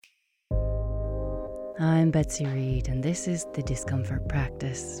I'm Betsy Reed, and this is The Discomfort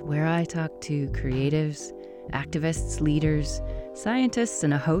Practice, where I talk to creatives, activists, leaders, scientists,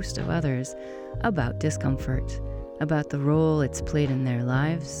 and a host of others about discomfort, about the role it's played in their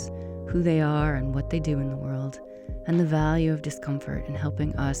lives, who they are and what they do in the world, and the value of discomfort in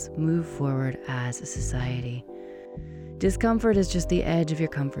helping us move forward as a society. Discomfort is just the edge of your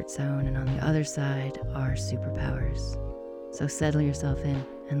comfort zone, and on the other side are superpowers. So settle yourself in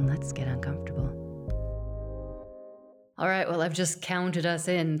and let's get uncomfortable. All right, well, I've just counted us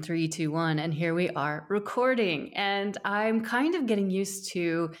in 3, 2, 1, and here we are recording. And I'm kind of getting used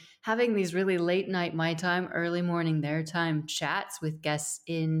to having these really late night my time, early morning their time chats with guests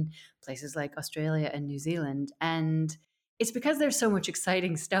in places like Australia and New Zealand. And it's because there's so much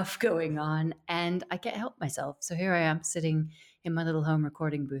exciting stuff going on and I can't help myself. So here I am sitting in my little home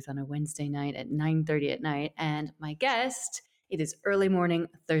recording booth on a Wednesday night at 9:30 at night. And my guest, it is early morning,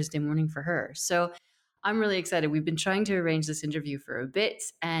 Thursday morning for her. So I'm really excited. We've been trying to arrange this interview for a bit,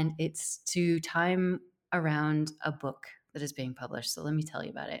 and it's to time around a book that is being published. So let me tell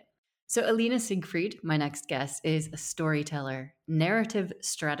you about it. So Alina Siegfried, my next guest, is a storyteller, narrative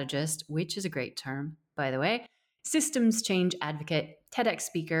strategist, which is a great term, by the way, systems change advocate, TEDx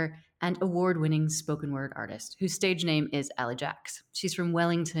speaker, and award-winning spoken word artist, whose stage name is Ali Jax. She's from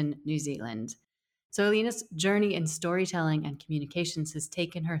Wellington, New Zealand. So Alina's journey in storytelling and communications has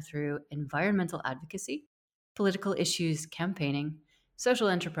taken her through environmental advocacy, political issues campaigning, social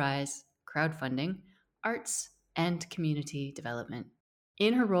enterprise, crowdfunding, arts, and community development.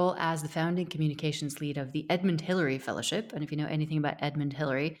 In her role as the founding communications lead of the Edmund Hillary Fellowship, and if you know anything about Edmund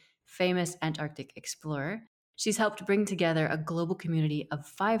Hillary, famous Antarctic explorer, she's helped bring together a global community of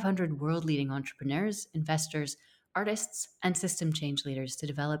 500 world-leading entrepreneurs, investors, artists, and system change leaders to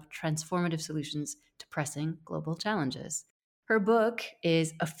develop transformative solutions to pressing global challenges. Her book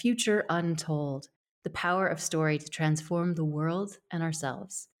is A Future Untold, The Power of Story to Transform the World and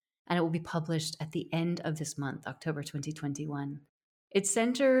Ourselves, and it will be published at the end of this month, October 2021. It's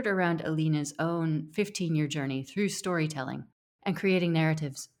centered around Alina's own 15-year journey through storytelling and creating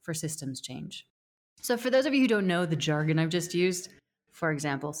narratives for systems change. So for those of you who don't know the jargon I've just used, for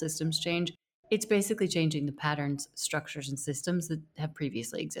example, systems change, it's basically changing the patterns, structures, and systems that have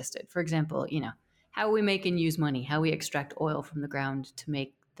previously existed. For example, how we make and use money, how we extract oil from the ground to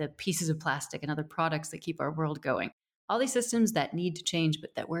make the pieces of plastic and other products that keep our world going. All these systems that need to change,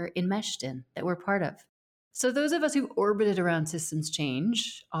 but that we're enmeshed in, that we're part of. So those of us who orbited around systems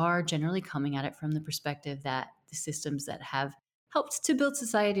change are generally coming at it from the perspective that the systems that have helped to build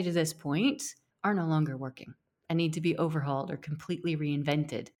society to this point are no longer working and need to be overhauled or completely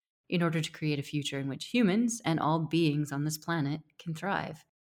reinvented in order to create a future in which humans and all beings on this planet can thrive.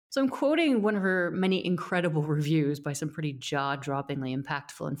 So I'm quoting one of her many incredible reviews by some pretty jaw-droppingly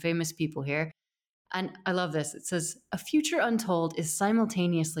impactful and famous people here. And I love this. It says, "A future untold is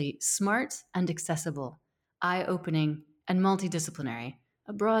simultaneously smart and accessible, eye-opening and multidisciplinary,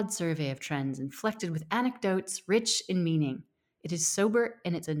 a broad survey of trends inflected with anecdotes rich in meaning. It is sober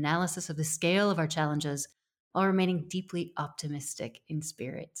in its analysis of the scale of our challenges while remaining deeply optimistic in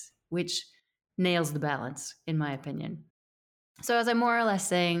spirit," which nails the balance, in my opinion. So as I'm more or less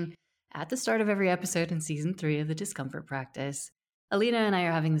saying at the start of every episode in season 3 of The Discomfort Practice, Alina and I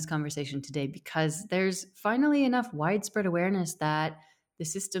are having this conversation today because there's finally enough widespread awareness that the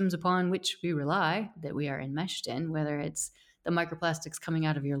systems upon which we rely, that we are enmeshed in, whether it's the microplastics coming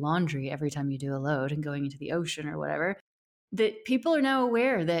out of your laundry every time you do a load and going into the ocean or whatever, that people are now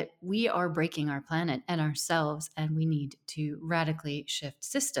aware that we are breaking our planet and ourselves, and we need to radically shift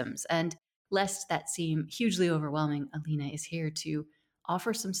systems. And lest that seem hugely overwhelming, Alina is here to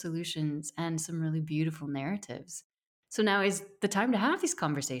offer some solutions and some really beautiful narratives. So now is the time to have these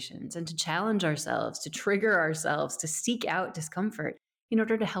conversations and to challenge ourselves, to trigger ourselves, to seek out discomfort in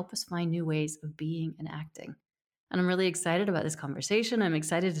order to help us find new ways of being and acting. And I'm really excited about this conversation. I'm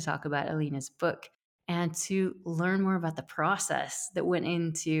excited to talk about Alina's book and to learn more about the process that went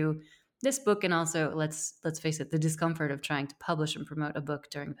into this book, and also, let's face it, the discomfort of trying to publish and promote a book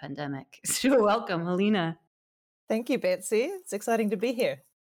during a pandemic. So welcome, Alina. Thank you, Betsy. It's exciting to be here.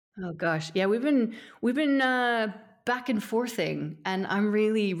 Oh gosh, yeah, we've been back and forthing, and I'm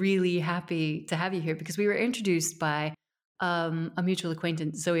really, really happy to have you here because we were introduced by a mutual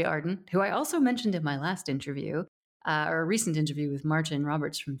acquaintance, Zoe Arden, who I also mentioned in my last interview, or a recent interview with Martin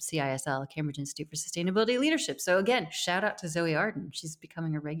Roberts from CISL, Cambridge Institute for Sustainability Leadership. So again, shout out to Zoe Arden. She's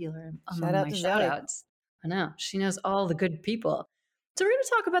becoming a regular among my shout outs. I know, she knows all the good people. So we're going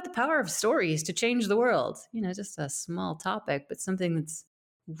to talk about the power of stories to change the world. Just a small topic, but something that's,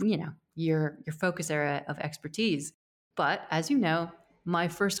 your focus area of expertise. But as you know, my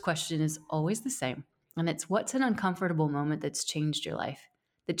first question is always the same. And it's, what's an uncomfortable moment that's changed your life,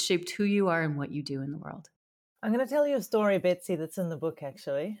 that shaped who you are and what you do in the world? I'm going to tell you a story, Betsy, that's in the book,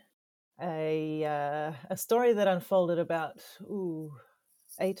 actually. A story that unfolded about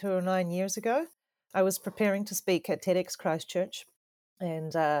 8 or 9 years ago. I was preparing to speak at TEDx Christchurch,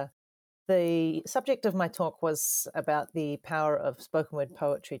 and the subject of my talk was about the power of spoken word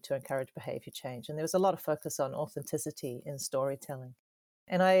poetry to encourage behavior change. And there was a lot of focus on authenticity in storytelling.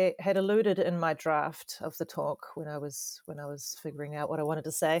 And I had alluded in my draft of the talk when I was figuring out what I wanted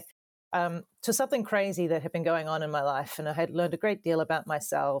to say, to something crazy that had been going on in my life. And I had learned a great deal about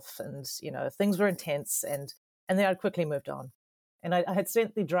myself, and, things were intense, and then I'd quickly moved on. And I had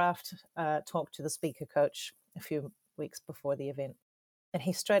sent the draft talk to the speaker coach a few weeks before the event. And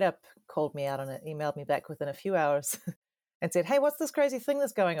he straight up called me out on it, emailed me back within a few hours and said, "Hey, what's this crazy thing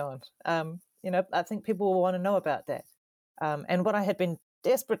that's going on? I think people will want to know about that." And what I had been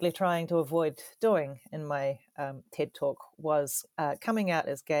desperately trying to avoid doing in my TED talk was coming out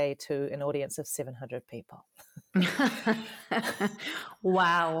as gay to an audience of 700 people.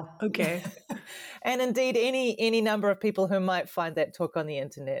 Wow. Okay. And indeed, any number of people who might find that talk on the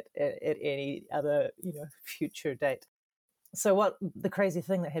internet at any other future date. So what the crazy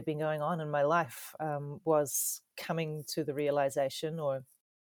thing that had been going on in my life was coming to the realization, or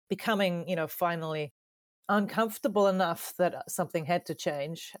becoming, finally uncomfortable enough that something had to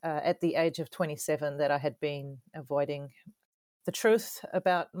change at the age of 27, that I had been avoiding the truth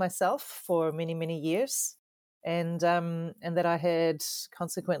about myself for many, many years. And that I had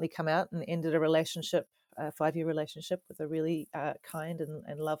consequently come out and ended a relationship, a 5-year relationship with a really kind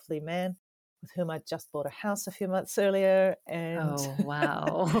and lovely man, with whom I'd just bought a house a few months earlier. And Oh,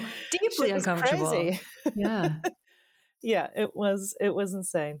 wow. Deeply shit was uncomfortable. crazy. Yeah. Yeah, it was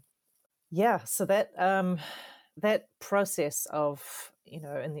insane. Yeah, so that process of,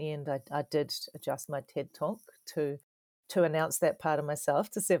 in the end, I did adjust my TED talk to announce that part of myself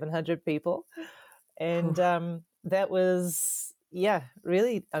to 700 people. And that was,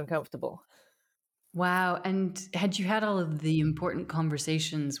 really uncomfortable. Wow. And had you had all of the important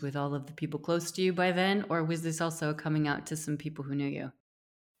conversations with all of the people close to you by then, or was this also coming out to some people who knew you?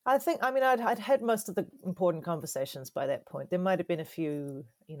 I'd had most of the important conversations by that point. There might have been a few,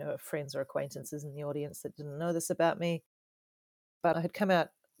 friends or acquaintances in the audience that didn't know this about me, but I had come out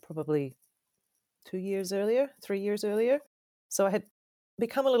probably 2 years earlier, 3 years earlier. So I had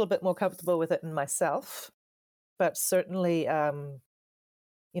become a little bit more comfortable with it in myself, but certainly, I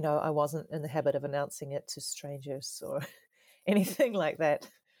wasn't in the habit of announcing it to strangers or anything like that.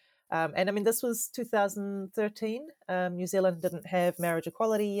 And I mean, this was 2013. New Zealand didn't have marriage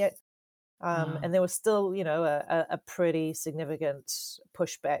equality yet. And there was still, a pretty significant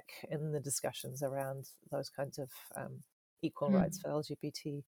pushback in the discussions around those kinds of equal rights for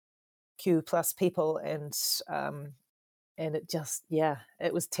LGBTQ plus people. And it just,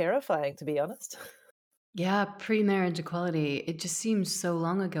 it was terrifying, to be honest. Yeah, pre-marriage equality, it just seems so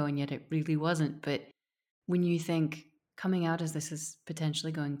long ago, and yet it really wasn't. But when you think coming out as this is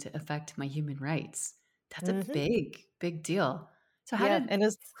potentially going to affect my human rights, that's a Hmm. big, big deal. So Yeah, and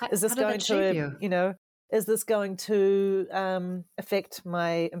is how this did going that shape to, you? is this going to affect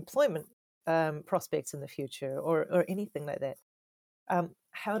my employment prospects in the future, or anything like that?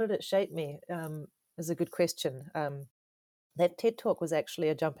 How did it shape me? Is a good question. That TED Talk was actually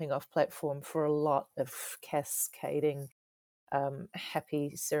a jumping off platform for a lot of cascading,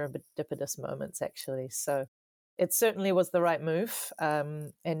 happy serendipitous moments, actually. So it certainly was the right move.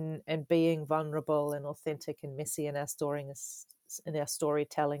 And being vulnerable and authentic and messy in our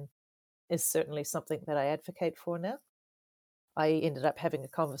storytelling is certainly something that I advocate for now. I ended up having a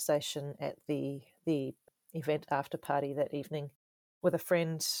conversation at the event after party that evening with a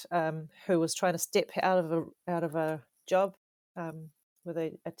friend who was trying to step out of a job with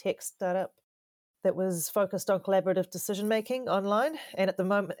a tech startup that was focused on collaborative decision making online. And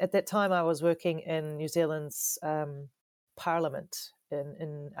at that time, I was working in New Zealand's Parliament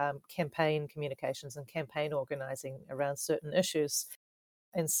in campaign communications and campaign organising around certain issues.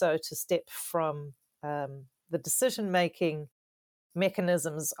 And so to step from the decision making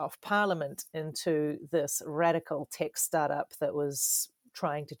mechanisms of Parliament into this radical tech startup that was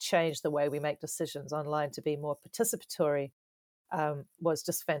trying to change the way we make decisions online to be more participatory was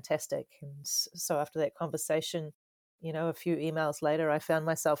just fantastic. And so after that conversation, a few emails later, I found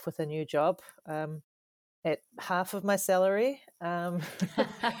myself with a new job at half of my salary, and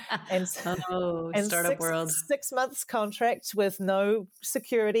Oh, and startup six world. 6 months contract with no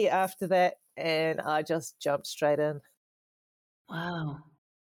security after that, and I just jumped straight in. Wow.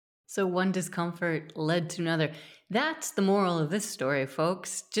 So one discomfort led to another. That's the moral of this story,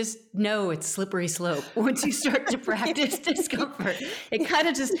 folks. Just know it's slippery slope. Once you start to practice discomfort, it kind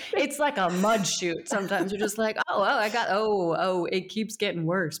of just, it's like a mud chute. Sometimes you're just like, it keeps getting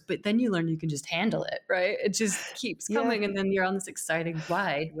worse. But then you learn you can just handle it, right? It just keeps Yeah, coming. And then you're on this exciting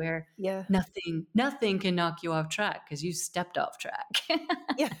ride where yeah, nothing can knock you off track because you stepped off track.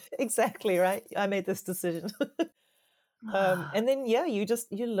 yeah, exactly right. I made this decision. And then, yeah, you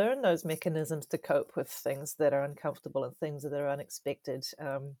learn those mechanisms to cope with things that are uncomfortable and things that are unexpected,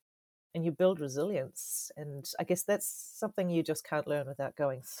 and you build resilience. And I guess that's something you just can't learn without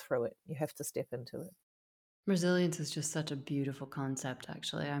going through it. You have to step into it. Resilience is just such a beautiful concept,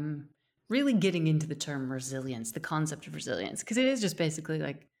 actually. I'm really getting into the term resilience, the concept of resilience, because it is just basically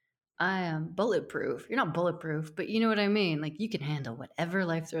like, I am bulletproof. You're not bulletproof, but you know what I mean? Like you can handle whatever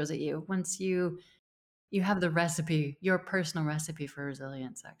life throws at you once you have the recipe, your personal recipe for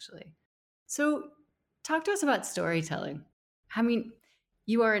resilience, actually. So talk to us about storytelling. I mean,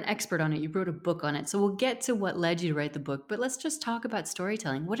 you are an expert on it. You wrote a book on it. So we'll get to what led you to write the book, but let's just talk about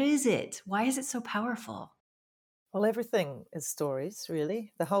storytelling. What is it? Why is it so powerful? Well, everything is stories,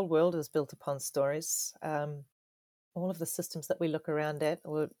 really. The whole world is built upon stories. All of the systems that we look around at,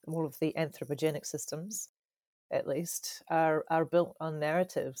 or all of the anthropogenic systems, at least, are built on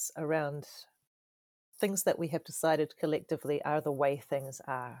narratives around things that we have decided collectively are the way things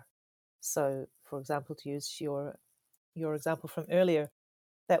are. So, for example, to use your example from earlier,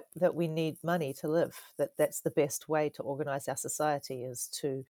 that we need money to live, that's the best way to organize our society is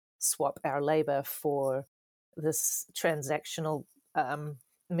to swap our labor for this transactional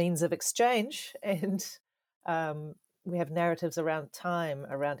means of exchange. And um, we have narratives around time,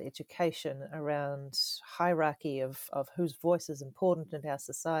 around education, around hierarchy of whose voice is important in our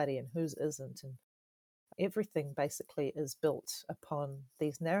society and whose isn't. And everything basically is built upon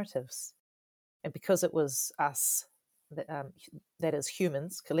these narratives. And because it was us, that is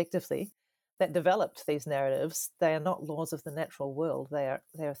humans collectively, that developed these narratives, they are not laws of the natural world. They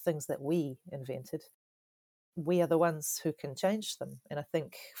are things that we invented. We are the ones who can change them. And I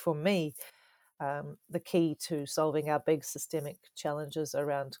think for me, the key to solving our big systemic challenges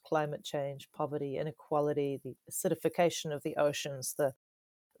around climate change, poverty, inequality, the acidification of the oceans, the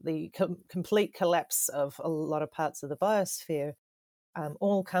complete collapse of a lot of parts of the biosphere,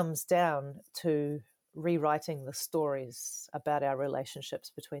 all comes down to rewriting the stories about our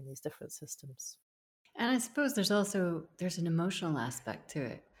relationships between these different systems. And I suppose there's an emotional aspect to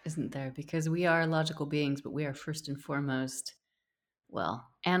it, isn't there? Because we are logical beings, but we are first and foremost, well,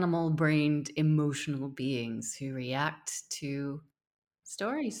 animal-brained, emotional beings who react to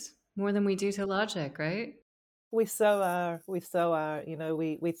stories more than we do to logic, right? We so are. We so are.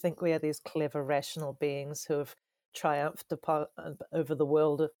 We think we are these clever, rational beings who have triumphed over the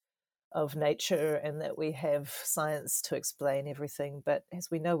world of nature, and that we have science to explain everything. But as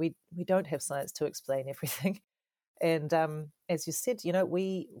we know, we don't have science to explain everything. And as you said,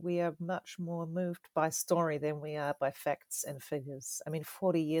 we are much more moved by story than we are by facts and figures. I mean,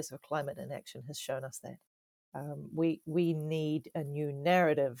 40 years of climate inaction has shown us that. We need a new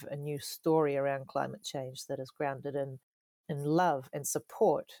narrative, a new story around climate change that is grounded in love and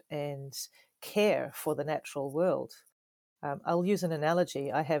support and care for the natural world. I'll use an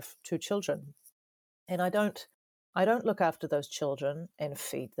analogy. I have two children, and I don't look after those children and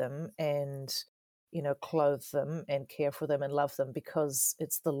feed them and clothe them and care for them and love them because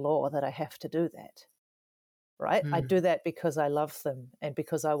it's the law that I have to do that. Right? I Mm. do that because I love them and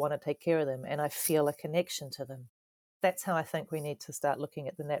because I want to take care of them and I feel a connection to them. That's how I think we need to start looking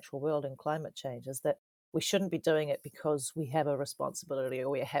at the natural world and climate change, is that we shouldn't be doing it because we have a responsibility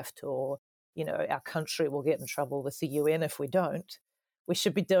or we have to, or our country will get in trouble with the UN if we don't. We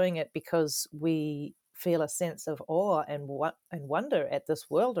should be doing it because we feel a sense of awe and wonder at this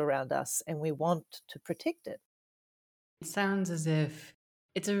world around us, and we want to protect it. It sounds as if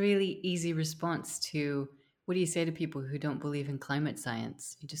it's a really easy response to what do you say to people who don't believe in climate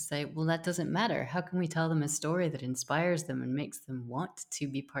science? You just say, well, that doesn't matter. How can we tell them a story that inspires them and makes them want to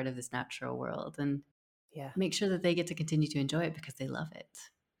be part of this natural world and Yeah. make sure that they get to continue to enjoy it because they love it?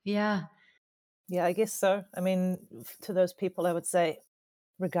 Yeah. Yeah, I guess so. I mean, to those people, I would say,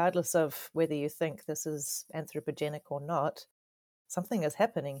 regardless of whether you think this is anthropogenic or not, something is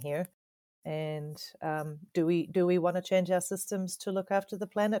happening here. And do we want to change our systems to look after the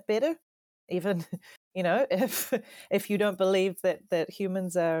planet better? Even if you don't believe that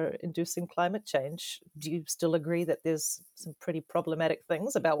humans are inducing climate change, do you still agree that there's some pretty problematic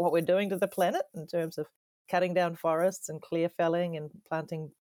things about what we're doing to the planet in terms of cutting down forests and clear felling and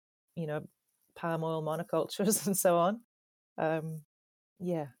planting, you know, palm oil monocultures and so on? Um,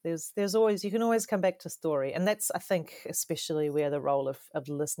 Yeah, there's always, you can always come back to story, and that's, I think, especially where the role of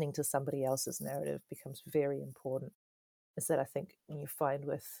listening to somebody else's narrative becomes very important. Is that I think you find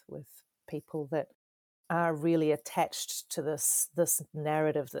with people that are really attached to this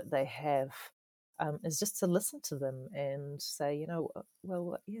narrative that they have, is just to listen to them and say,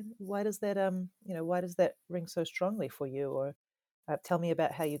 well, yeah, why does that why does that ring so strongly for you, or tell me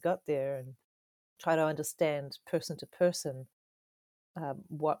about how you got there, and try to understand person to person,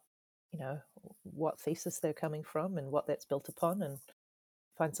 what what thesis they're coming from and what that's built upon, and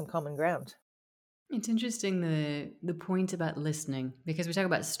find some common ground. It's interesting the point about listening because we talk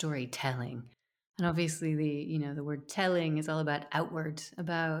about storytelling. And obviously the word telling is all about outward,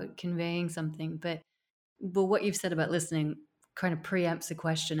 about conveying something. But what you've said about listening kind of preempts a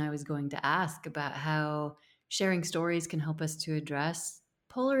question I was going to ask about how sharing stories can help us to address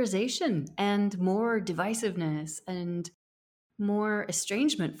polarization and more divisiveness and more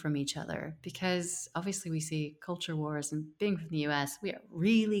estrangement from each other, because obviously we see culture wars, and being from the US, we are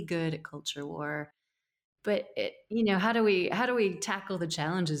really good at culture war. But how do we tackle the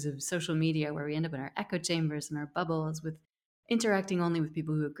challenges of social media where we end up in our echo chambers and our bubbles with interacting only with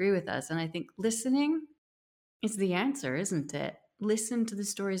people who agree with us? And I think listening is the answer, isn't it? Listen to the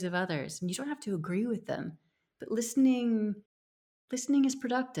stories of others, and you don't have to agree with them, but listening is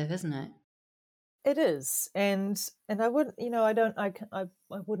productive, isn't it? It is, and I wouldn't, I don't, I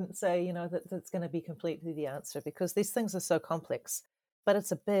wouldn't say, that that's going to be completely the answer, because these things are so complex. But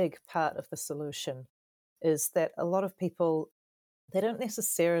it's a big part of the solution. Is that a lot of people, they don't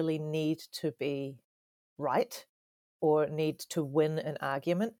necessarily need to be right or need to win an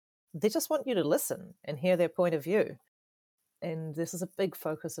argument. They just want you to listen and hear their point of view. And this is a big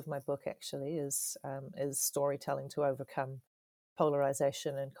focus of my book, actually, is storytelling to overcome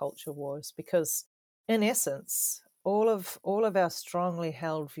polarization and culture wars, because in essence, all of our strongly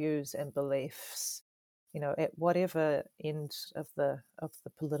held views and beliefs, at whatever end of the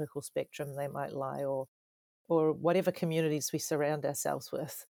political spectrum they might lie, or whatever communities we surround ourselves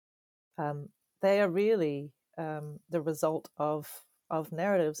with, um, they are really, the result of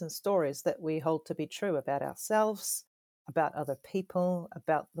narratives and stories that we hold to be true about ourselves, about other people,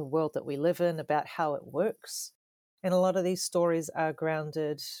 about the world that we live in, about how it works. And a lot of these stories are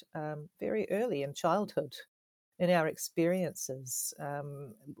grounded, very early in childhood, in our experiences,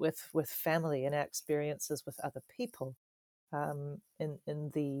 with family, and our experiences with other people, in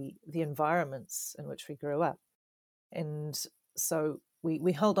the environments in which we grew up. And so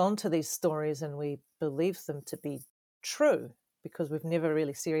we hold on to these stories and we believe them to be true because we've never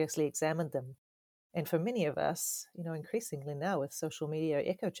really seriously examined them. And for many of us, increasingly now with social media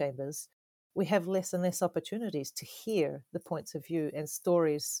echo chambers, we have less and less opportunities to hear the points of view and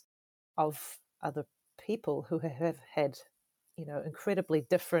stories of other people who have had, incredibly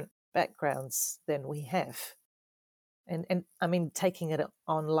different backgrounds than we have. And I mean, taking it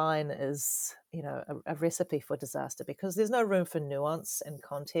online is, a recipe for disaster, because there's no room for nuance and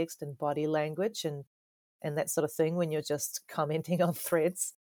context and body language and that sort of thing when you're just commenting on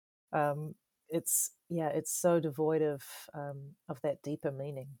threads. Um, it's so devoid of that deeper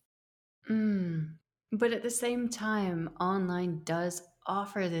meaning. Mm. But at the same time, online does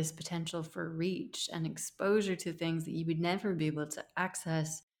offer this potential for reach and exposure to things that you would never be able to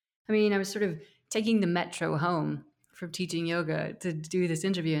access. I mean, I was sort of taking the metro home from teaching yoga to do this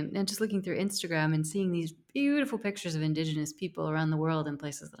interview, and just looking through Instagram and seeing these beautiful pictures of indigenous people around the world in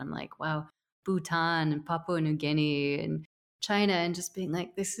places that I'm like, wow, Bhutan and Papua New Guinea and China, and just being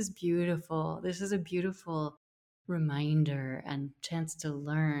like, this is beautiful. This is a beautiful reminder and chance to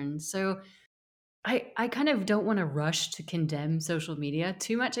learn. So I kind of don't want to rush to condemn social media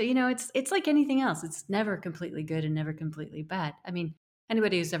too much. It's like anything else. It's never completely good and never completely bad. I mean,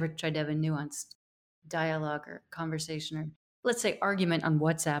 anybody who's ever tried to have a nuanced dialogue or conversation, or let's say argument on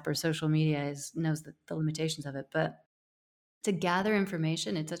WhatsApp or social media, knows the limitations of it. But to gather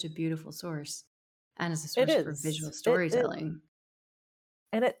information, it's such a beautiful source, and as a It source for visual is. It storytelling.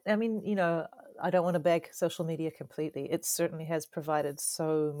 and it. I mean, I don't want to bag social media completely. It certainly has provided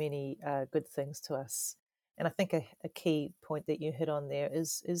so many good things to us. And I think a key point that you hit on there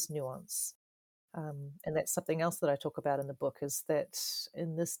is nuance. And that's something else that I talk about in the book, is that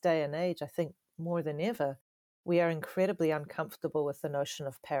in this day and age, I think more than ever, we are incredibly uncomfortable with the notion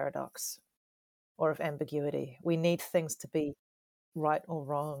of paradox or of ambiguity. We need things to be right or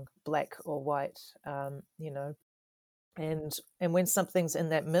wrong, black or white, and when something's in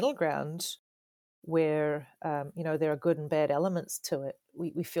that middle ground where, there are good and bad elements to it,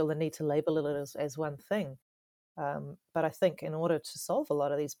 we feel the need to label it as one thing. But I think in order to solve a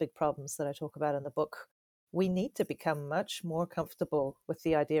lot of these big problems that I talk about in the book, we need to become much more comfortable with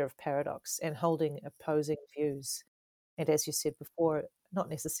the idea of paradox and holding opposing views. And as you said before, not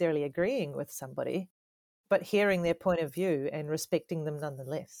necessarily agreeing with somebody, but hearing their point of view and respecting them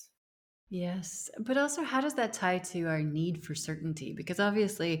nonetheless. Yes. But also, how does that tie to our need for certainty? Because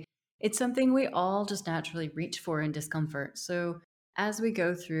obviously, it's something we all just naturally reach for in discomfort. So, as we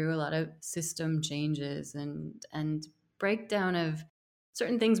go through a lot of system changes and breakdown of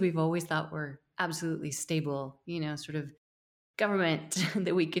certain things we've always thought were absolutely stable, sort of government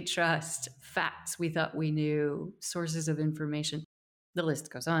that we could trust, facts we thought we knew, sources of information. The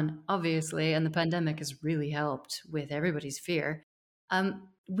list goes on, obviously, and the pandemic has really helped with everybody's fear.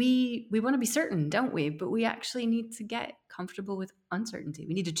 We want to be certain, don't we? But we actually need to get comfortable with uncertainty.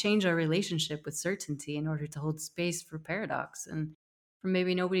 We need to change our relationship with certainty in order to hold space for paradox and for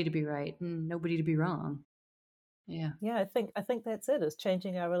maybe nobody to be right and nobody to be wrong. Yeah. Yeah, I think that's it, is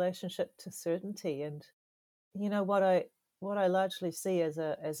changing our relationship to certainty. And what I largely see as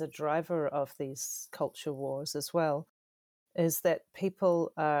a driver of these culture wars as well is that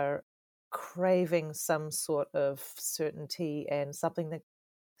people are craving some sort of certainty and something that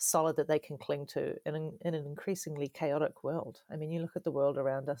solid that they can cling to in an increasingly chaotic world. I mean, you look at the world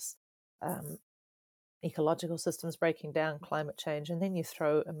around us, um, ecological systems breaking down, climate change, and then you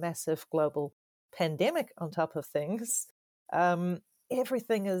throw a massive global pandemic on top of things.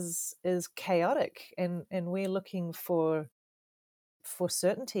 Everything is chaotic, and we're looking for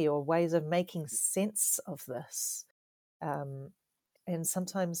certainty or ways of making sense of this. Um, and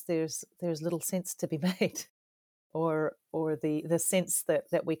sometimes there's little sense to be made, or the sense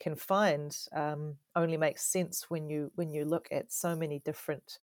that we can find only makes sense when you look at so many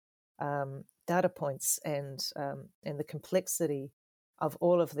different data points and the complexity of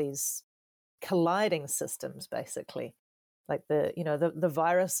all of these colliding systems, basically. Like the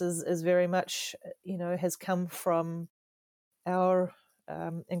virus is very much has come from our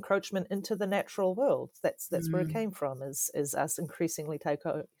encroachment into the natural world. That's where it Mm. came from. Is us increasingly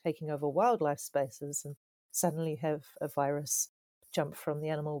taking over wildlife spaces, and suddenly have a virus jump from the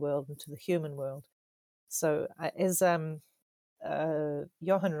animal world into the human world. So as Johan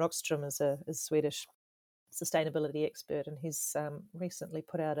Rockström is a Swedish sustainability expert, and he's recently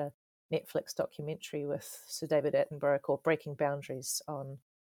put out a Netflix documentary with Sir David Attenborough called "Breaking Boundaries" on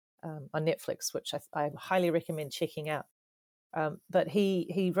Netflix, which I highly recommend checking out. But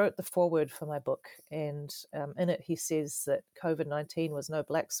he wrote the foreword for my book, and in it he says that COVID-19 was no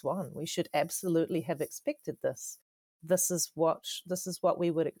black swan. We should absolutely have expected this. This is what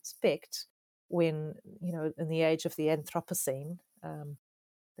we would expect when, in the age of the Anthropocene,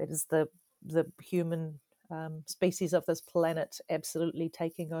 that is the human species of this planet absolutely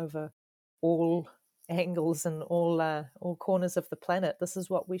taking over all angles and all corners of the planet. This is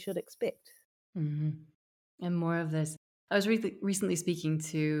what we should expect. Hmm. And more of this. I was recently speaking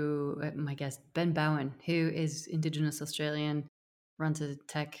to my guest, Ben Bowen, who is Indigenous Australian, runs a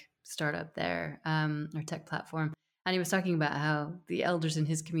tech startup there, or tech platform. And he was talking about how the elders in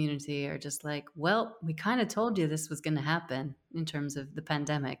his community are just like, well, we kind of told you this was going to happen in terms of the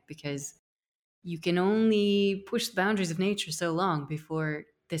pandemic, because you can only push the boundaries of nature so long before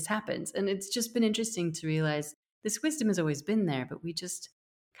this happens. And it's just been interesting to realize this wisdom has always been there, but we just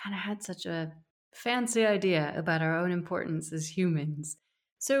kind of had such a fancy idea about our own importance as humans.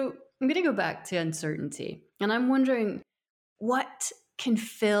 So I'm going to go back to uncertainty. And I'm wondering, what can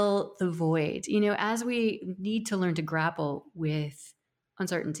fill the void, as we need to learn to grapple with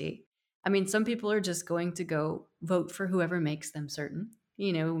uncertainty? I mean, some people are just going to go vote for whoever makes them certain.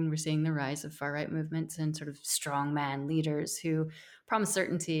 When we're seeing the rise of far right movements and sort of strongman leaders who promise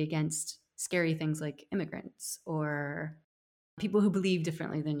certainty against scary things like immigrants or people who believe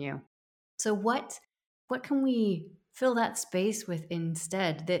differently than you. So what can we fill that space with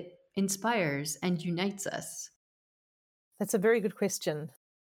instead that inspires and unites us? That's a very good question,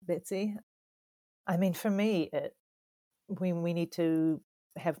 Betsy. I mean, for me, we need to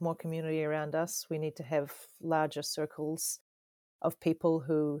have more community around us. We need to have larger circles of people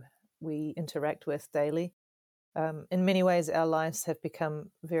who we interact with daily. In many ways, our lives have become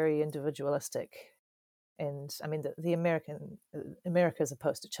very individualistic. And I mean, the America is a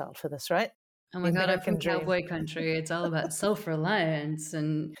poster child for this, right? Oh The my God, I'm American from dream. cowboy country. It's all about self reliance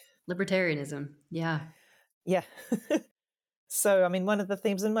and libertarianism. Yeah. Yeah. So, I mean, one of the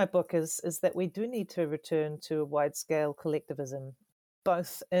themes in my book is that we do need to return to a wide scale collectivism,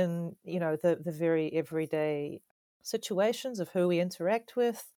 both in the very everyday situations of who we interact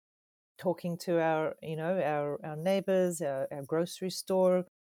with, talking to our neighbors, our grocery store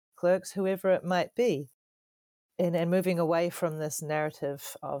clerks, whoever it might be, and moving away from this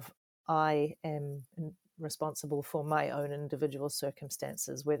narrative of I am responsible for my own individual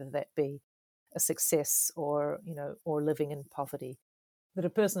circumstances, whether that be a success or, or living in poverty, that a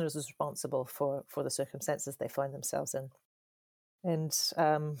person is responsible for the circumstances they find themselves in. And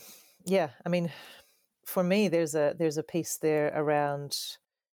I mean, for me, there's a piece there around,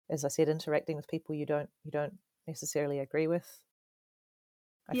 as I said, interacting with people you don't necessarily agree with.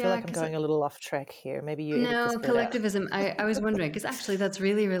 I feel Yeah, like I'm because going a little off track here. Maybe you edit this no, bit out. collectivism. I was wondering, because actually that's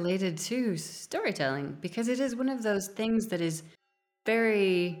really related to storytelling, because it is one of those things that is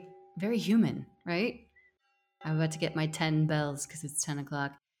very, very human, right? I'm about to get my 10 bells because it's 10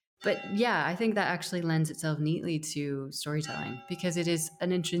 o'clock. But yeah, I think that actually lends itself neatly to storytelling because it is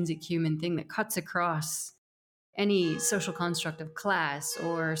an intrinsic human thing that cuts across any social construct of class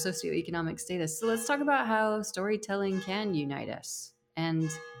or socioeconomic status. So let's talk about how storytelling can unite us and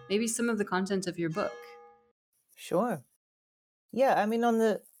maybe some of the content of your book. Sure. Yeah, I mean, on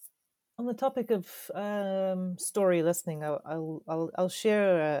the topic of story listening, I'll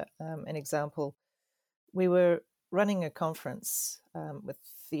share an example. We were running a conference with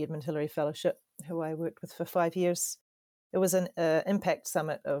the Edmund Hillary Fellowship, who I worked with for 5 years. It was an impact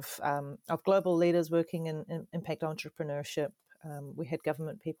summit of global leaders working in impact entrepreneurship. We had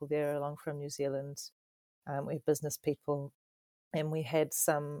government people there along from New Zealand. We had business people, and we had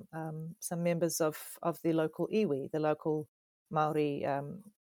some members of the local iwi, the local Maori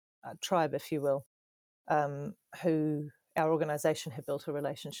tribe, if you will, who our organisation had built a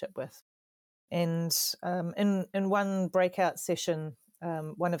relationship with. And in one breakout session,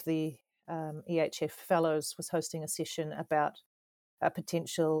 one of the EHF fellows was hosting a session about a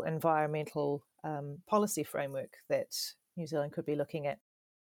potential environmental policy framework that New Zealand could be looking at,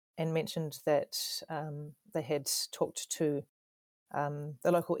 and mentioned that they had talked to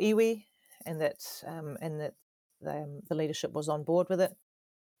the local iwi, and that the leadership was on board with it.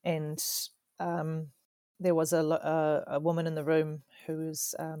 And there was a woman in the room who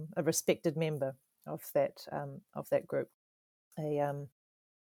was a respected member of that group,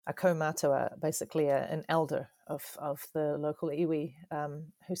 a kaumātua, basically an elder of the local iwi,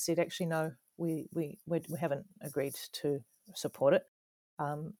 who said, actually, no, we haven't agreed to support it.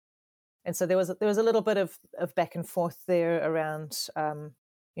 And so there was a little bit of back and forth there around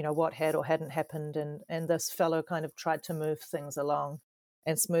what had or hadn't happened, and this fellow kind of tried to move things along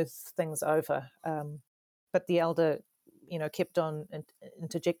and smooth things over, but the elder kept on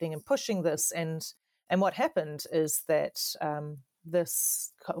interjecting and pushing this, and what happened is that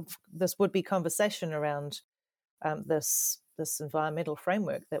this would-be conversation around this environmental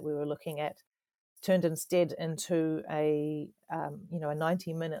framework that we were looking at turned instead into a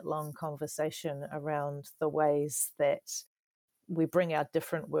 90-minute long conversation around the ways that we bring our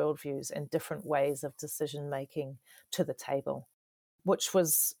different worldviews and different ways of decision making to the table, which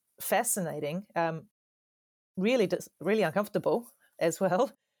was fascinating, really uncomfortable as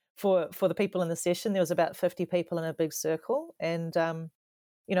well for the people in the session. There was about 50 people in a big circle, and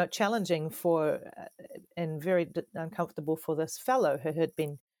challenging and very uncomfortable for this fellow who had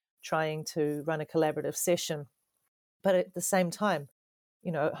been trying to run a collaborative session, but at the same time,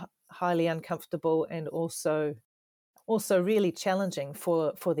 highly uncomfortable, and also really challenging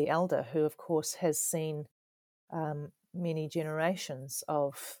for the elder, who of course has seen many generations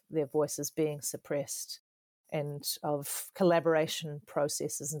of their voices being suppressed, and of collaboration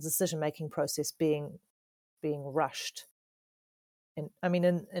processes and decision-making process being rushed. And I mean,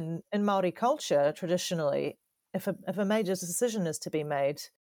 in Māori culture, traditionally, if a major decision is to be made,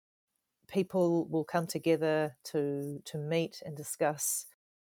 people will come together to meet and discuss,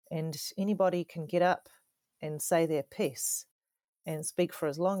 and anybody can get up and say their piece and speak for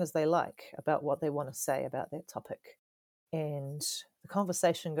as long as they like about what they want to say about that topic. And the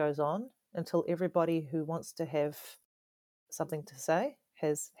conversation goes on until everybody who wants to have something to say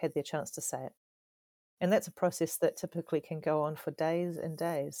has had their chance to say it. And that's a process that typically can go on for days and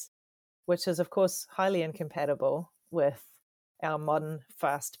days, which is, of course, highly incompatible with our modern,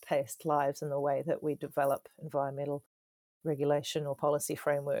 fast-paced lives and the way that we develop environmental regulation or policy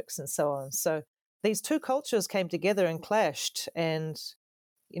frameworks and so on. So these two cultures came together and clashed, and,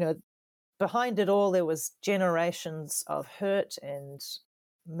 behind it all, there was generations of hurt and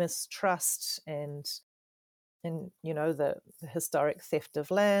mistrust and the historic theft of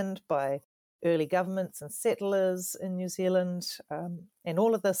land by early governments and settlers in New Zealand. And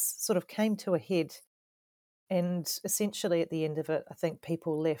all of this sort of came to a head. And essentially at the end of it, I think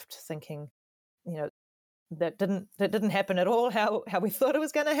people left thinking, that didn't happen at all how we thought it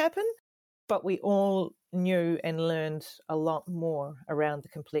was going to happen. But we all knew and learned a lot more around the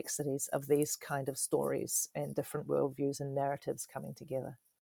complexities of these kind of stories and different worldviews and narratives coming together.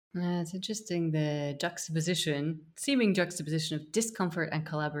 It's interesting, the seeming juxtaposition of discomfort and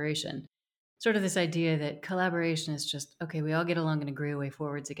collaboration. Sort of this idea that collaboration is just, okay, we all get along and agree a way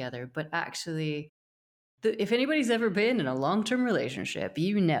forward together. But actually, if anybody's ever been in a long term relationship,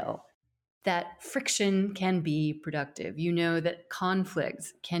 you know that friction can be productive. You know that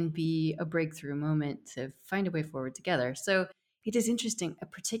conflict can be a breakthrough moment to find a way forward together. So it is interesting,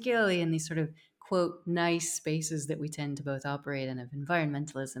 particularly in these sort of quote nice spaces that we tend to both operate in, of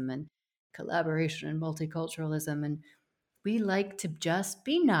environmentalism and collaboration and multiculturalism. And we like to just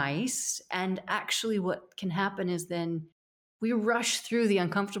be nice. And actually, what can happen is then we rush through the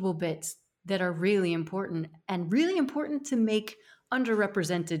uncomfortable bits that are really important, and really important to make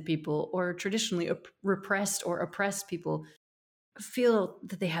underrepresented people or traditionally repressed or oppressed people feel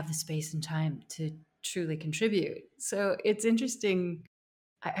that they have the space and time to truly contribute. So it's interesting.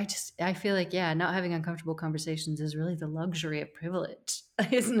 I feel like, yeah, not having uncomfortable conversations is really the luxury of privilege,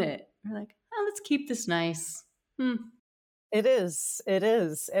 isn't it? We're like, oh, let's keep this nice. It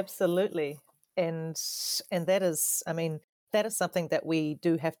is, absolutely. And that is, I mean, that is something that we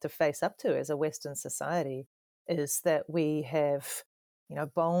do have to face up to as a Western society, is that we have,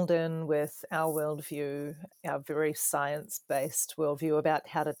 bowled in with our worldview, our very science-based worldview about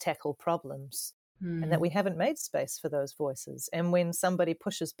how to tackle problems, and that we haven't made space for those voices. And when somebody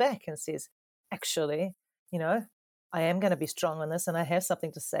pushes back and says, actually, I am going to be strong on this and I have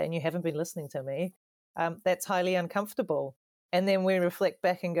something to say and you haven't been listening to me, that's highly uncomfortable. And then we reflect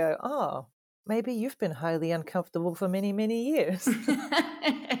back and go, oh, maybe you've been highly uncomfortable for many, many years.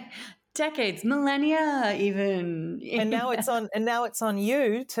 Decades, millennia, even. And now it's on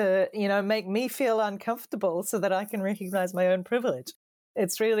you to, make me feel uncomfortable so that I can recognize my own privilege.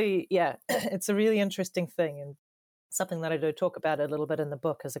 It's really, yeah, it's a really interesting thing, and something that I do talk about a little bit in the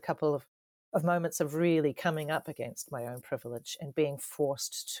book is a couple of moments of really coming up against my own privilege and being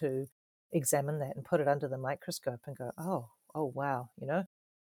forced to examine that and put it under the microscope and go, oh wow,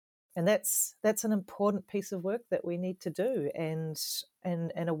 and that's an important piece of work that we need to do, and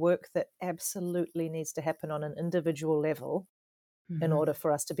a work that absolutely needs to happen on an individual level in order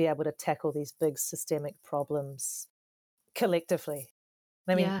for us to be able to tackle these big systemic problems collectively.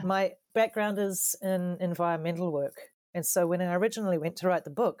 I mean, my background is in environmental work, and so when I originally went to write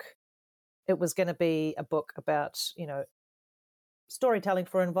the book, it was going to be a book about storytelling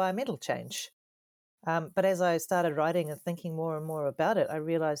for environmental change. But as I started writing and thinking more and more about it, I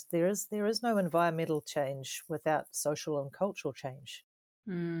realized there is no environmental change without social and cultural change.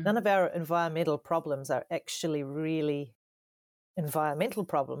 None of our environmental problems are actually really environmental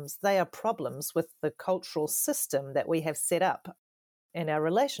problems. They are problems with the cultural system that we have set up in our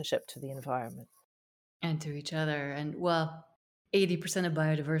relationship to the environment. And to each other. And, well, 80% of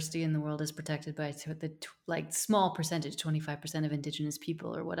biodiversity in the world is protected by the small percentage, 25% of indigenous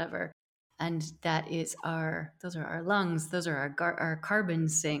people or whatever. And those are our lungs. Those are our carbon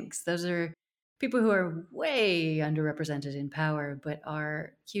sinks. Those are people who are way underrepresented in power, but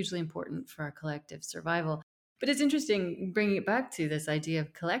are hugely important for our collective survival. But it's interesting bringing it back to this idea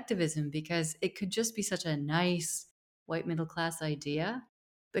of collectivism, because it could just be such a nice white middle class idea.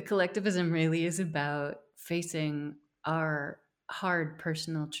 But collectivism really is about facing our hard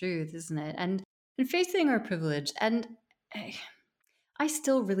personal truth, isn't it? And facing our privilege. And I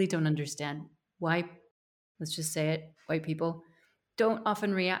still really don't understand why, let's just say it, white people don't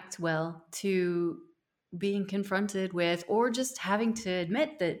often react well to being confronted with, or just having to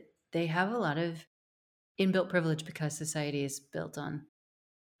admit that they have a lot of inbuilt privilege, because society is built on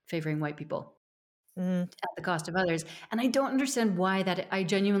favoring white people at the cost of others. And I don't understand why that. I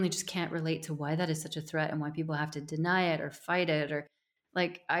genuinely just can't relate to why that is such a threat and why people have to deny it or fight it, or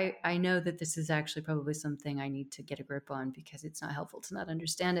I know that this is actually probably something I need to get a grip on, because it's not helpful to not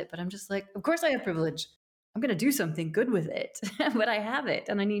understand it. But I'm just like, of course I have privilege. I'm going to do something good with it, but I have it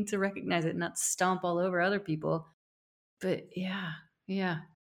and I need to recognize it and not stomp all over other people. But yeah.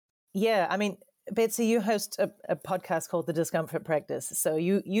 Yeah, I mean, Betsy, you host a podcast called The Discomfort Practice. So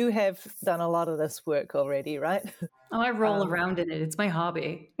you have done a lot of this work already, right? Oh, I roll around in it. It's my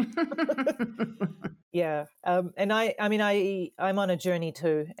hobby. Yeah. And I'm on a journey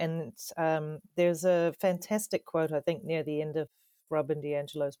too. And there's a fantastic quote, I think, near the end of Robin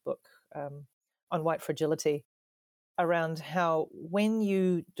DiAngelo's book on white fragility, around how when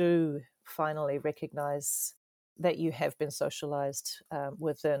you do finally recognize that you have been socialized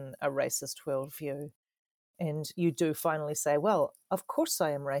within a racist worldview, and you do finally say, well, of course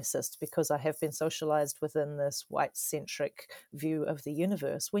I am racist because I have been socialized within this white-centric view of the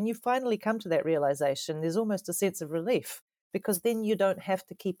universe. When you finally come to that realization, there's almost a sense of relief, because then you don't have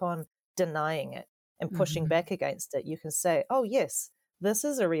to keep on denying it and pushing back against it. You can say, oh, yes, this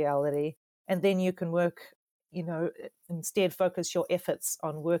is a reality. And then you can work, instead focus your efforts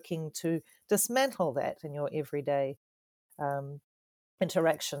on working to dismantle that in your everyday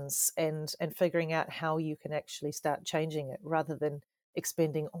interactions and figuring out how you can actually start changing it rather than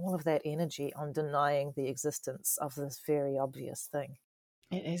expending all of that energy on denying the existence of this very obvious thing.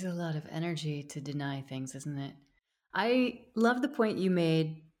 It is a lot of energy to deny things, isn't it? I love the point you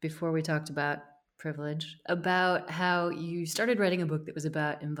made before we talked about privilege, about how you started writing a book that was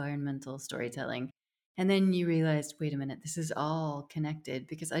about environmental storytelling. And then you realized, wait a minute, this is all connected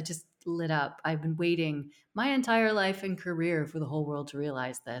because I just lit up. I've been waiting my entire life and career for the whole world to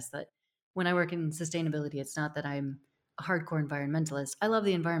realize this, that when I work in sustainability, it's not that I'm a hardcore environmentalist. I love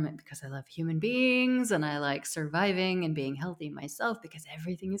the environment because I love human beings and I like surviving and being healthy myself because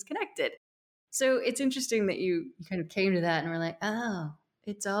everything is connected. So it's interesting that you kind of came to that and were like, oh,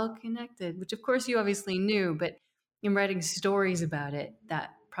 it's all connected, which of course you obviously knew, but in writing stories about it,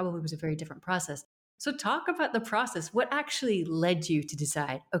 that probably was a very different process. So talk about the process. What actually led you to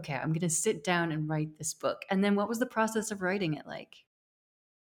decide, okay, I'm going to sit down and write this book? And then what was the process of writing it like?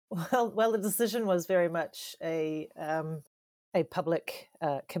 Well, the decision was very much a public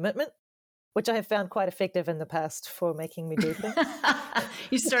commitment, which I have found quite effective in the past for making me do things.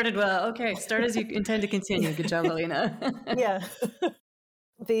 You started well. Okay, start as you intend to continue. Good job, Alina. Yeah.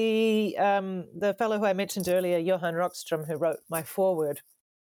 The fellow who I mentioned earlier, Johan Rockström, who wrote my foreword,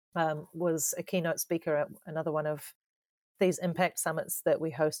 was a keynote speaker at another one of these impact summits that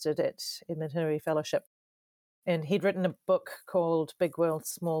we hosted at Edmund Hillary Fellowship. And he'd written a book called Big World,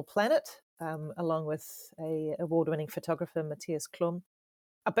 Small Planet, along with a award-winning photographer, Matthias Klum,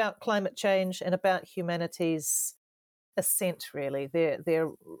 about climate change and about humanity's ascent, really,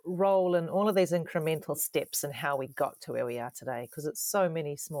 their role in all of these incremental steps and how we got to where we are today, because it's so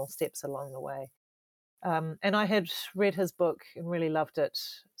many small steps along the way. And I had read his book and really loved it.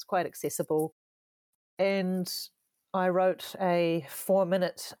 It's quite accessible. And I wrote a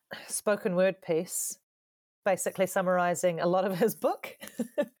 4-minute spoken word piece, basically summarizing a lot of his book.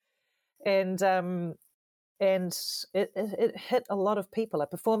 and it hit a lot of people. I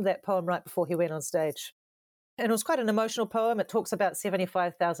performed that poem right before he went on stage. And it was quite an emotional poem. It talks about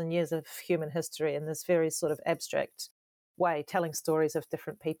 75,000 years of human history in this very sort of abstract way, telling stories of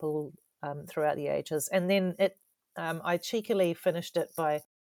different people throughout the ages. And then I cheekily finished it by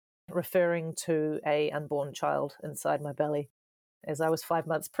referring to a unborn child inside my belly as I was 5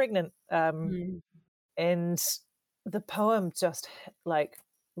 months pregnant. And the poem just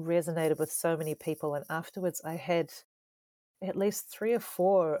resonated with so many people. And afterwards I had at least 3 or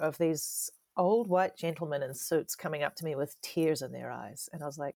 4 of these old white gentlemen in suits coming up to me with tears in their eyes. And I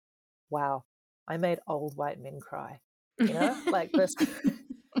was like, wow, I made old white men cry, like this.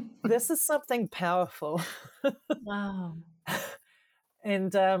 This is something powerful. Wow.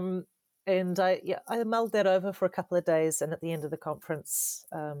 And I mulled that over for a couple of days. And at the end of the conference,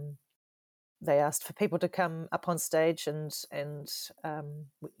 they asked for people to come up on stage and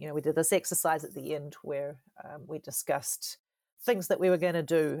we did this exercise at the end where we discussed things that we were going to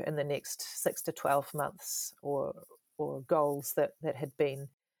do in the next 6 to 12 months or goals that had been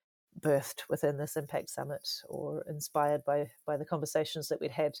birthed within this Impact Summit or inspired by the conversations that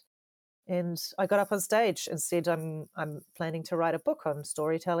we'd had. And I got up on stage and said, I'm planning to write a book on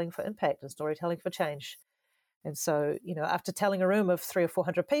storytelling for impact and storytelling for change. And so, after telling a room of 300 or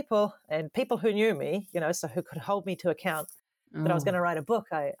 400 people and people who knew me, so who could hold me to account that I was going to write a book,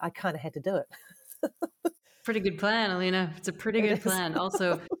 I kind of had to do it. Pretty good plan, Alina. It's a pretty good plan.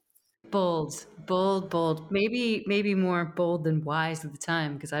 Also, bold. Maybe more bold than wise at the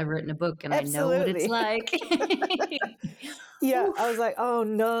time because I've written a book and Absolutely. I know what it's like. Yeah, Oof. I was like, oh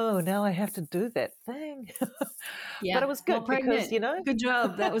no, now I have to do that thing. Yeah, but it was good because good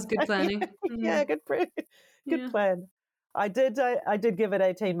job. That was good planning. Yeah, good plan. I did give it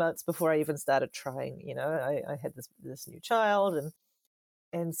 18 months before I even started trying. I had this new child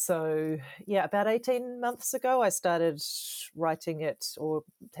and so about 18 months ago I started writing it or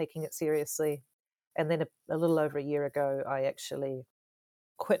taking it seriously, and then a little over a year ago I actually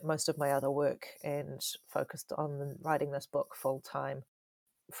quit most of my other work and focused on writing this book full time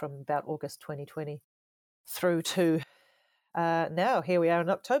from about August 2020 through to now. Here we are in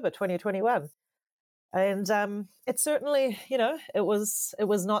October 2021. And it certainly, it was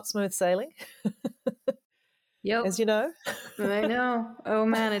not smooth sailing. Yep. As you know. I know. Oh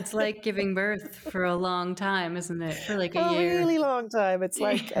man, it's like giving birth for a long time, isn't it? For like a year. really long time. It's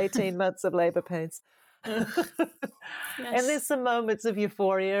like 18 months of labor pains. Yes. And there's some moments of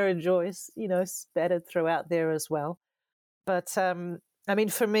euphoria and joy, spattered throughout there as well. But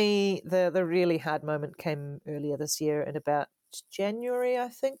for me, the really hard moment came earlier this year in about January, I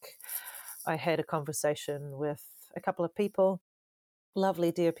think, I had a conversation with a couple of people,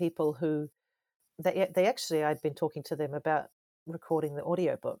 lovely, dear people who they actually, I'd been talking to them about recording the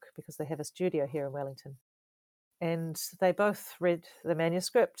audiobook because they have a studio here in Wellington. And they both read the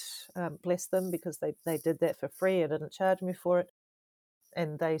manuscript, bless them, because they did that for free and didn't charge me for it.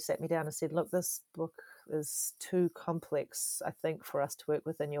 And they sat me down and said, look, this book is too complex, I think, for us to work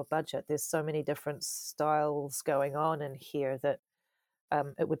within your budget. There's so many different styles going on in here that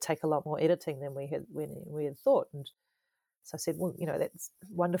it would take a lot more editing than we had thought. And so I said, well, that's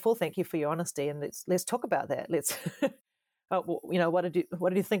wonderful. Thank you for your honesty, and let's talk about that. Let's, what did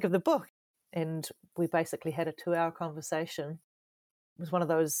you think of the book? And we basically had a 2-hour conversation. It was one of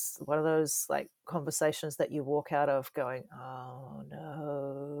those like conversations that you walk out of going, oh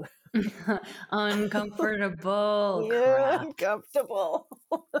no, Uncomfortable. yeah, Crap. uncomfortable.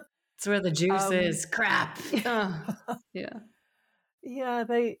 It's where the juice is. Crap. Oh, yeah. Yeah,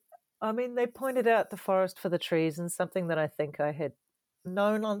 they pointed out the forest for the trees, and something that I think I had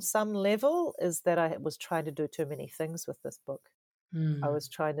known on some level is that I was trying to do too many things with this book. I was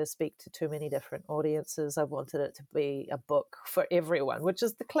trying to speak to too many different audiences. I wanted it to be a book for everyone, which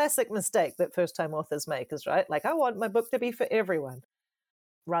is the classic mistake that first-time authors make, is right? Like, I want my book to be for everyone,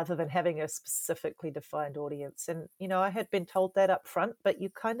 rather than having a specifically defined audience. And, I had been told that up front, but you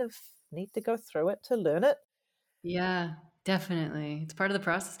kind of need to go through it to learn it. Yeah, definitely. It's part of the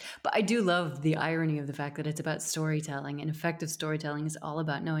process. But I do love the irony of the fact that it's about storytelling, and effective storytelling is all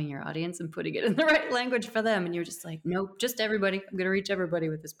about knowing your audience and putting it in the right language for them. And you're just like, nope, just everybody. I'm going to reach everybody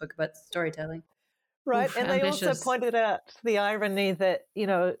with this book about storytelling. Right. Oof, And they also ambitious. pointed out the irony that,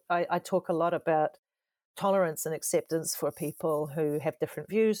 I talk a lot about tolerance and acceptance for people who have different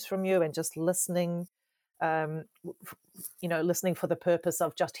views from you, and just listening, listening for the purpose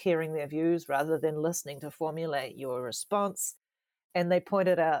of just hearing their views rather than listening to formulate your response. And they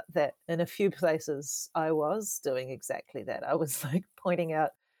pointed out that in a few places I was doing exactly that. I was like pointing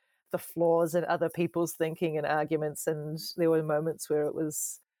out the flaws in other people's thinking and arguments. And there were moments where it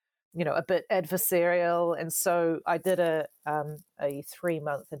was, a bit adversarial. And so I did a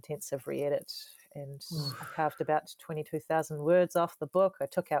 3-month intensive re-edit, and I carved about 22,000 words off the book. I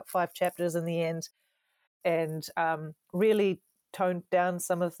took out 5 chapters in the end, and really toned down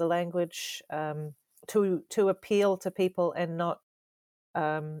some of the language to appeal to people and not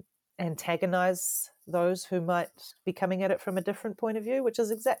antagonize those who might be coming at it from a different point of view, which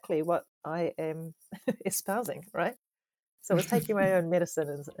is exactly what I am espousing, right? So it's taking my own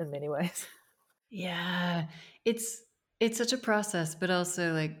medicine in many ways. Yeah, it's such a process, but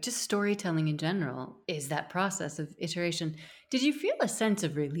also like just storytelling in general is that process of iteration. Did you feel a sense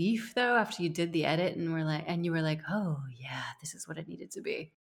of relief though after you did the edit and you were like, oh yeah, this is what it needed to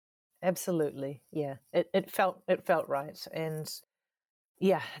be? Absolutely, yeah. It felt right, and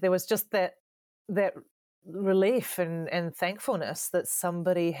yeah, there was just that relief and thankfulness that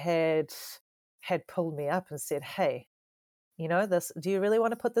somebody had pulled me up and said, hey, this, do you really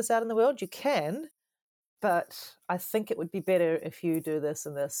want to put this out in the world? You can, but I think it would be better if you do this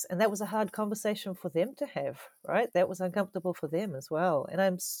and this. And that was a hard conversation for them to have, right? That was uncomfortable for them as well. And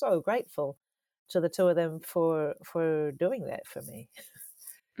I'm so grateful to the two of them for doing that for me.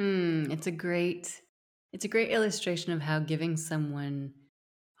 It's a great illustration of how giving someone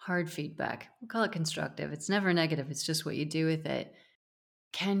hard feedback, we'll call it constructive. It's never negative. It's just what you do with it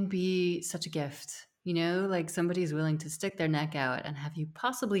can be such a gift. Like somebody's willing to stick their neck out and have you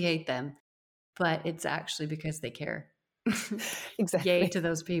possibly hate them, but it's actually because they care. Yay Exactly. to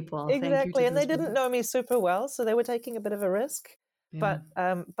those people. Thank you to Exactly. And they those people. didn't know me super well, so they were taking a bit of a risk. Yeah.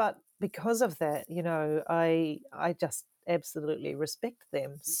 But because of that, I just absolutely respect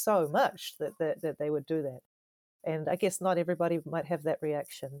them so much that they would do that. And I guess not everybody might have that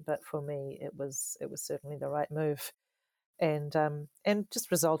reaction, but for me, it was certainly the right move, and just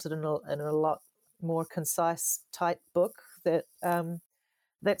resulted in a lot more concise, tight book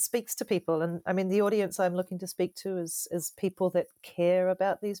that speaks to people. And I mean, the audience I'm looking to speak to is people that care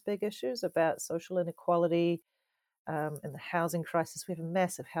about these big issues, about social inequality, and the housing crisis. We have a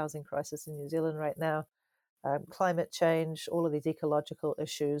massive housing crisis in New Zealand right now. Climate change, all of these ecological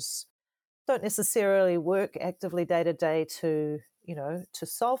issues don't necessarily work actively day to day to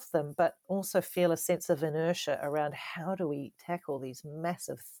solve them, but also feel a sense of inertia around how do we tackle these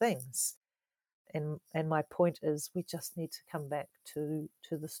massive things. And my point is, we just need to come back to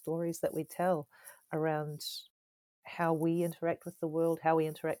the stories that we tell around how we interact with the world, how we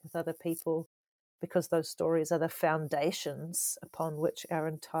interact with other people, because those stories are the foundations upon which our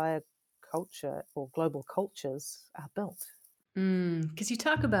entire culture or global cultures are built. Because you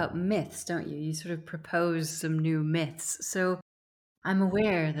talk about myths, don't you? You sort of propose some new myths. So I'm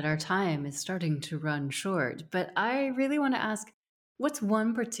aware that our time is starting to run short, but I really want to ask, what's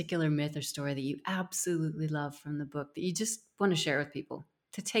one particular myth or story that you absolutely love from the book that you just want to share with people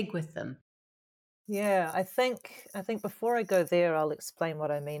to take with them? Yeah, I think before I go there, I'll explain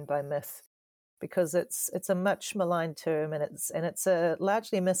what I mean by myth, because it's a much maligned term, and it's a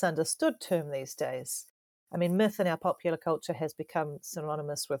largely misunderstood term these days. I mean, myth in our popular culture has become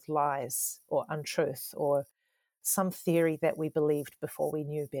synonymous with lies or untruth or some theory that we believed before we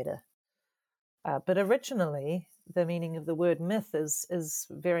knew better. But originally, the meaning of the word myth is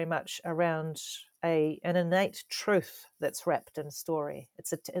very much around an innate truth that's wrapped in story.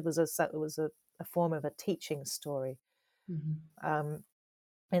 It was a form of a teaching story. Mhm. Um,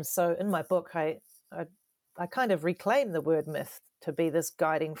 and so in my book, I I kind of reclaim the word myth to be this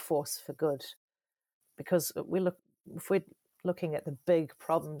guiding force for good, because if we're looking at the big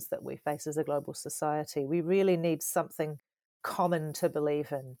problems that we face as a global society, we really need something common to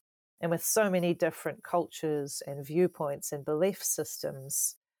believe in. And with so many different cultures and viewpoints and belief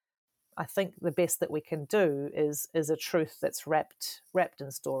systems, I think the best that we can do is a truth that's wrapped in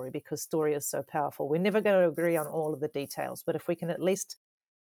story, because story is so powerful. We're never going to agree on all of the details, but if we can at least,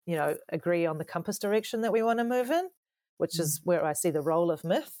 agree on the compass direction that we want to move in, which Mm. is where I see the role of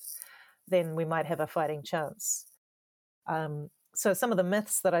myth, then we might have a fighting chance. So some of the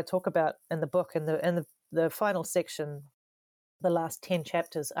myths that I talk about in the book, and the final section, the last 10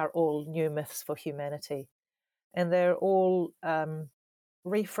 chapters, are all new myths for humanity. And they're all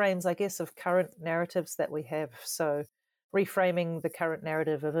reframes, I guess, of current narratives that we have. So reframing the current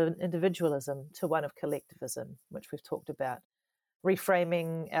narrative of individualism to one of collectivism, which we've talked about.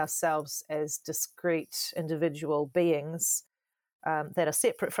 Reframing ourselves as discrete individual beings that are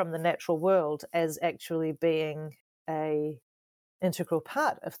separate from the natural world as actually being a integral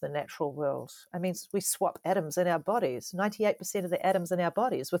part of the natural world. I mean, we swap atoms in our bodies, 98% of the atoms in our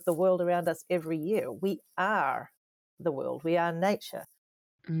bodies with the world around us every year. We are the world, we are nature.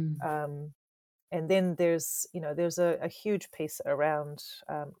 Mm. Um, and then there's a huge piece around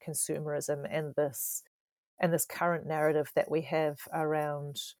consumerism and this current narrative that we have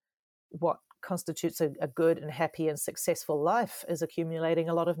around what constitutes a good and happy and successful life is accumulating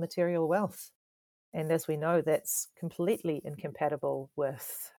a lot of material wealth. And as we know, that's completely incompatible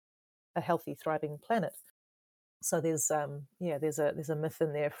with a healthy, thriving planet. So there's a myth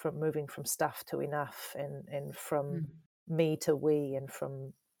in there from moving from stuff to enough, and from Mm. me to we, and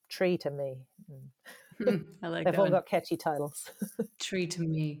from tree to me. I like They've that all one. got catchy titles. Tree to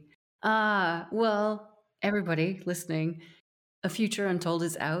me. Ah, well, everybody listening, A Future Untold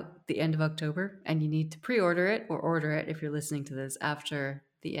is out the end of October, and you need to pre-order it or order it if you're listening to this after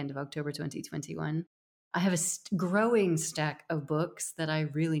the end of October 2021. I have a growing stack of books that I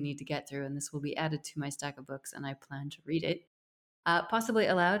really need to get through, and this will be added to my stack of books, and I plan to read it. Possibly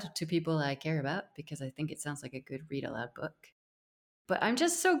aloud to people I care about, because I think it sounds like a good read aloud book. But I'm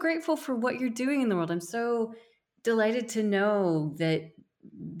just so grateful for what you're doing in the world. I'm so delighted to know that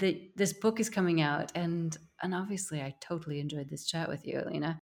this book is coming out, and obviously I totally enjoyed this chat with you,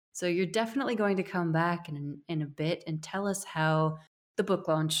 Alina. So you're definitely going to come back in a bit and tell us how the book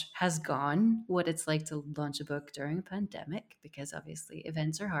launch has gone, what it's like to launch a book during a pandemic, because obviously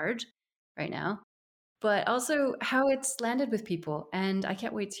events are hard right now, but also how it's landed with people. And I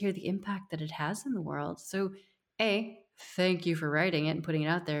can't wait to hear the impact that it has in the world. So, A, thank you for writing it and putting it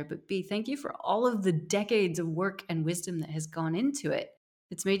out there. But B, thank you for all of the decades of work and wisdom that has gone into it.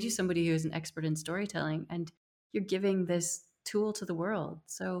 It's made you somebody who is an expert in storytelling, and you're giving this tool to the world.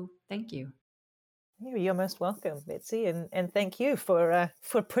 So, thank you. You're most welcome, Betsy, and thank you for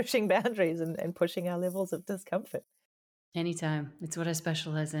pushing boundaries and pushing our levels of discomfort. Anytime. It's what I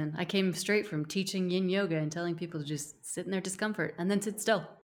specialize in. I came straight from teaching yin yoga and telling people to just sit in their discomfort and then sit still.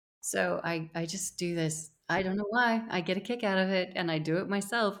 So I just do this. I don't know why. I get a kick out of it, and I do it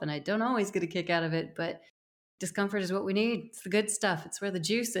myself, and I don't always get a kick out of it, but discomfort is what we need. It's the good stuff. It's where the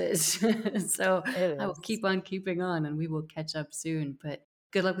juice is. So It I will is. keep on keeping on, and we will catch up soon. But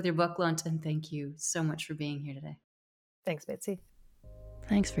good luck with your book launch, and thank you so much for being here today. Thanks, Betsy.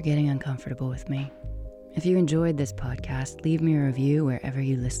 Thanks for getting uncomfortable with me. If you enjoyed this podcast, leave me a review wherever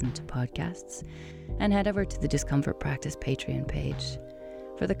you listen to podcasts, and head over to the Discomfort Practice Patreon page.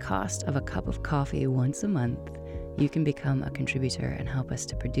 For the cost of a cup of coffee once a month, you can become a contributor and help us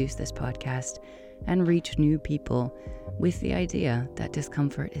to produce this podcast and reach new people with the idea that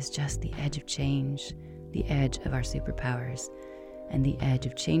discomfort is just the edge of change, the edge of our superpowers, and the edge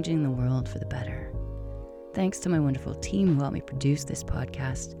of changing the world for the better. Thanks to my wonderful team who helped me produce this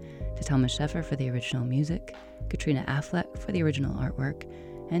podcast, to Thomas Sheffer for the original music, Katrina Affleck for the original artwork,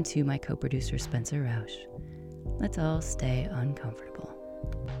 and to my co-producer Spencer Rausch. let's all stay uncomfortable.